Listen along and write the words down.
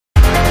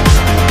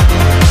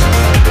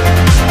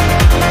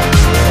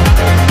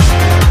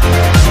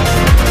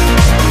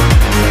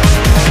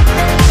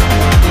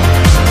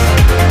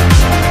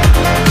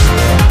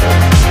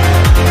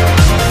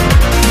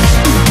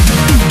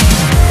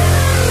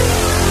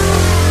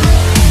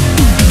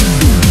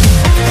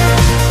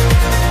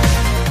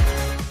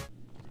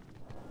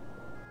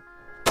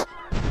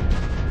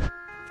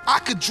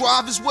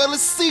drive as well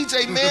as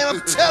CJ, man,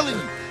 I'm telling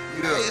you.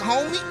 Yeah. Hey,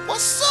 homie,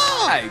 what's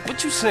up? Hey,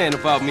 what you saying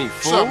about me,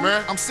 fool? What's up,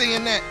 man? I'm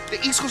saying that the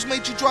East Coast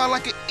made you drive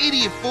like an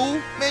idiot, fool.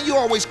 Man, you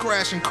always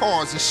crashing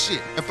cars and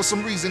shit. And for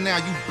some reason now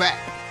you back.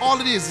 All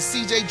it is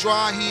CJ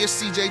drive here,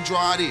 CJ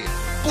drive there.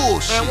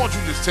 Bullshit. Man, why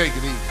don't you just take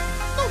it easy?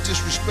 No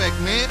disrespect,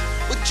 man,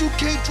 but you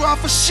can't drive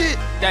for shit.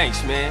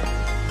 Thanks, man.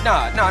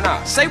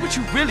 Nah. Say what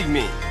you really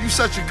mean. You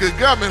such a good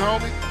gunman,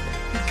 homie.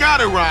 You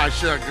gotta ride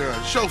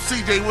shotgun. Show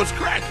CJ what's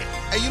cracking.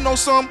 Hey, you know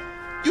something?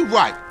 You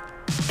right.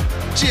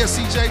 Cheers,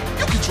 CJ.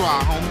 You can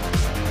drive, homie.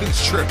 He's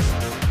tripping.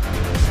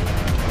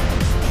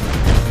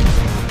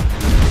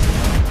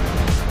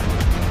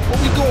 Where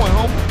we going,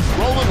 homie?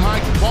 Rolling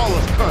Heights,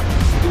 Ballers Country.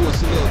 Do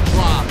us a little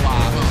drive-by,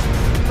 huh?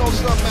 You know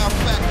something, matter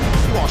of fact,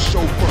 you are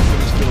chauffeur for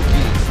this little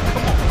kid.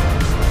 Come on.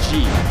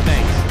 Gee,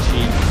 thanks,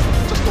 G.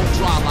 Just don't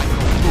drive like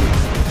no fool.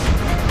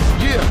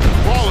 Yeah,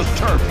 Ballers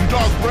Turf. You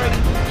dogs ready?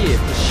 Yeah,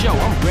 for sure,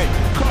 I'm ready.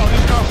 Carl,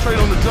 just concentrate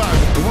on the drive,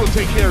 and we'll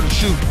take care of the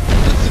shooting.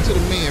 Listen to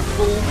the man,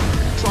 fool.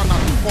 Try not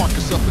to park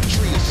us up a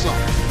tree or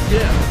something.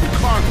 Yeah, the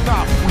car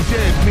stops, we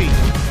dead meat.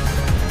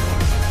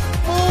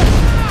 Move!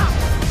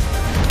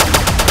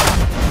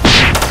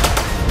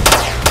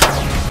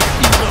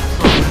 Ease up,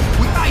 son.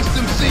 We iced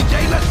them, CJ.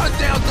 Let's hunt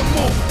down some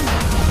more.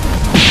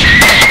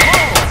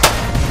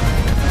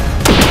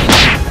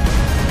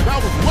 That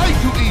was way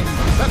too easy.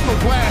 Let's go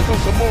blast on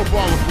some more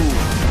baller food.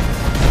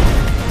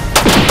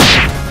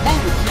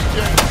 Move it, CJ.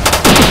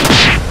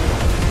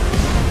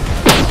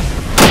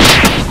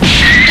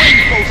 Way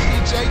to go,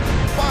 CJ.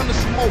 Find us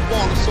some more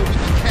ballers so we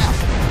can cap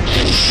them.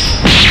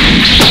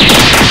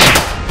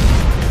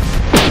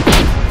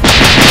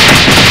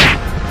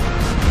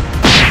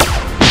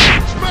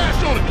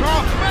 Smash on it,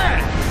 Carl.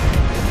 Smash!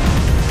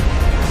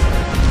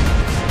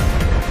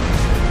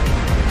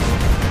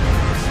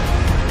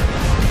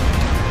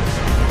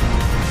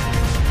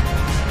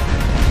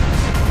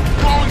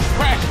 Always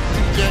crashing,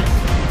 CJ.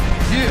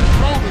 Yeah,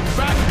 Roman's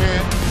back,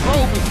 man.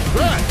 Roman's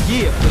back.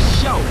 Yeah, for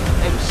sure.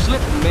 Hey, you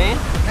slipping, man.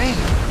 Man,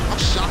 I'm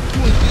shocked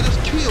you ain't get us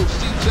killed,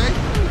 CJ.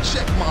 Let me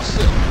check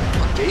myself.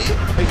 Am I dead?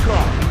 Hey,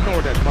 Carl, ignore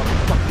that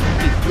motherfucker.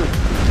 He's good.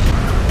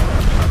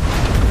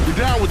 You're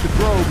down with the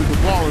Grove and the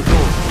Ballers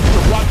over. So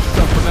watch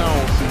yourself from now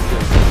on, CJ.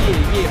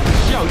 Yeah, for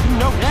sure. You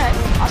know that.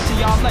 I'll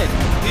see y'all later.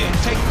 Here,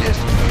 take this.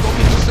 Go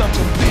get yourself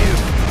some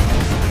beers.